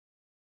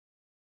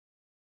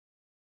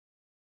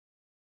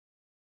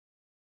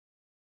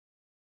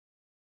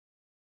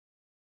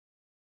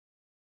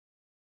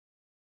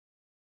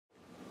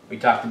We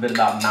talked a bit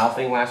about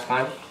mouthing last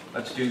time.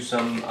 Let's do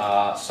some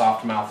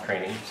soft mouth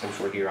training since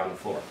we're here on the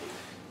floor.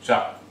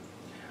 So,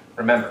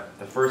 remember,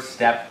 the first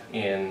step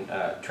in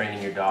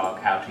training your dog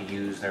how to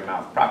use their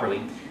mouth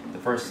properly, the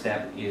first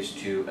step is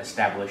to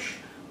establish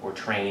or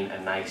train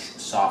a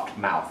nice soft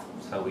mouth.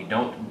 So we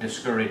don't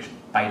discourage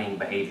biting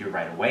behavior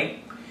right away.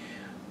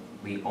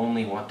 We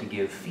only want to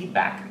give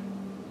feedback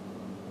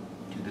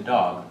to the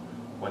dog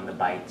when the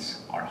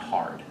bites are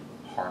harder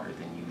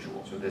than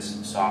usual. So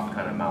this soft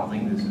kind of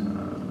mouthing, this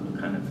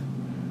kind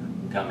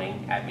of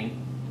gumming at me,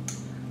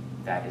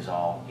 that is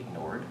all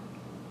ignored.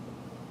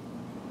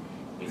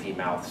 If he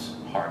mouths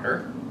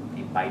harder, if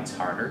he bites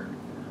harder,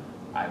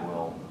 I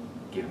will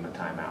give him a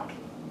timeout.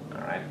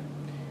 All right?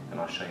 And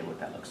I'll show you what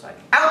that looks like.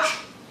 Ouch!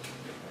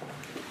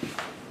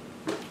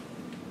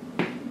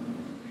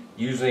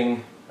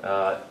 Using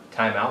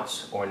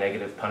timeouts or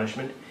negative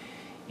punishment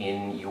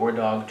in your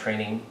dog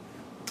training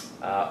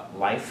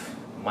life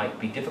might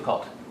be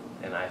difficult,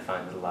 and I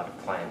find that a lot of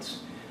clients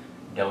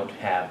don't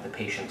have the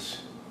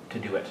patience to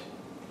do it.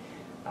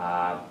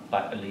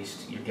 But at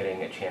least you're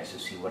getting a chance to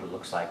see what it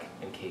looks like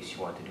in case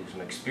you want to do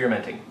some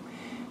experimenting,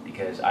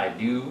 because I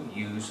do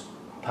use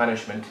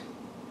punishment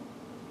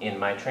in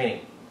my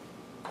training.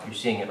 You're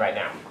seeing it right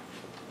now.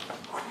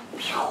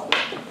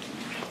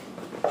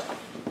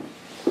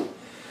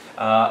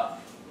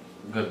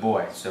 Good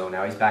boy. So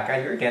now he's back out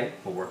here again.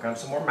 We'll work on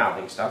some more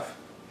mouthing stuff.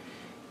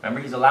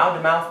 Remember, he's allowed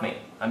to mouth me.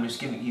 I'm just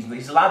giving,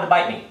 he's allowed to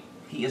bite me.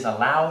 He is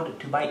allowed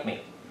to bite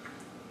me.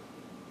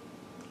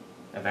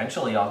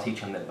 Eventually I'll teach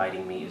him that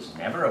biting me is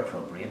never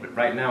appropriate, but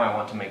right now I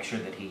want to make sure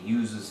that he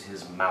uses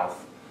his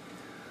mouth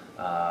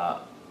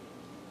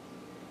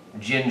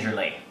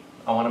gingerly.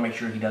 I want to make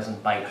sure he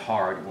doesn't bite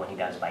hard when he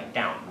does bite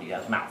down, when he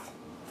does mouth.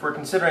 If we're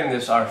considering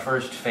this our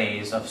first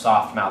phase of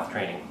soft mouth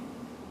training,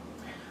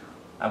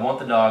 I want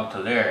the dog to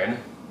learn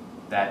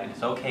that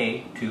it's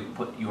okay to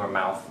put your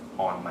mouth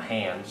on my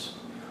hands,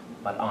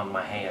 but on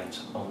my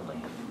hands only.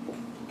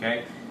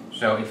 Okay?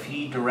 So if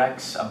he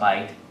directs a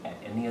bite at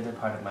any other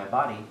part of my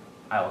body,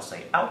 I will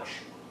say ouch,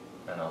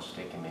 and I'll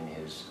stick him in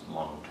his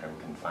long-term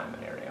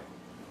confinement area.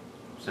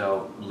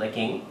 So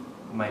licking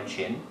my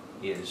chin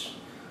is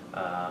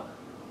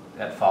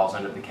that falls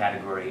under the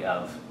category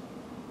of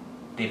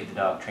David the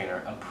dog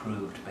trainer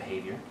approved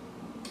behavior.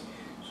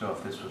 So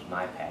if this was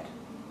my pet,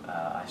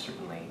 I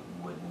certainly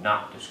would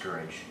not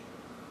discourage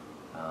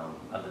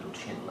a little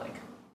chin lick.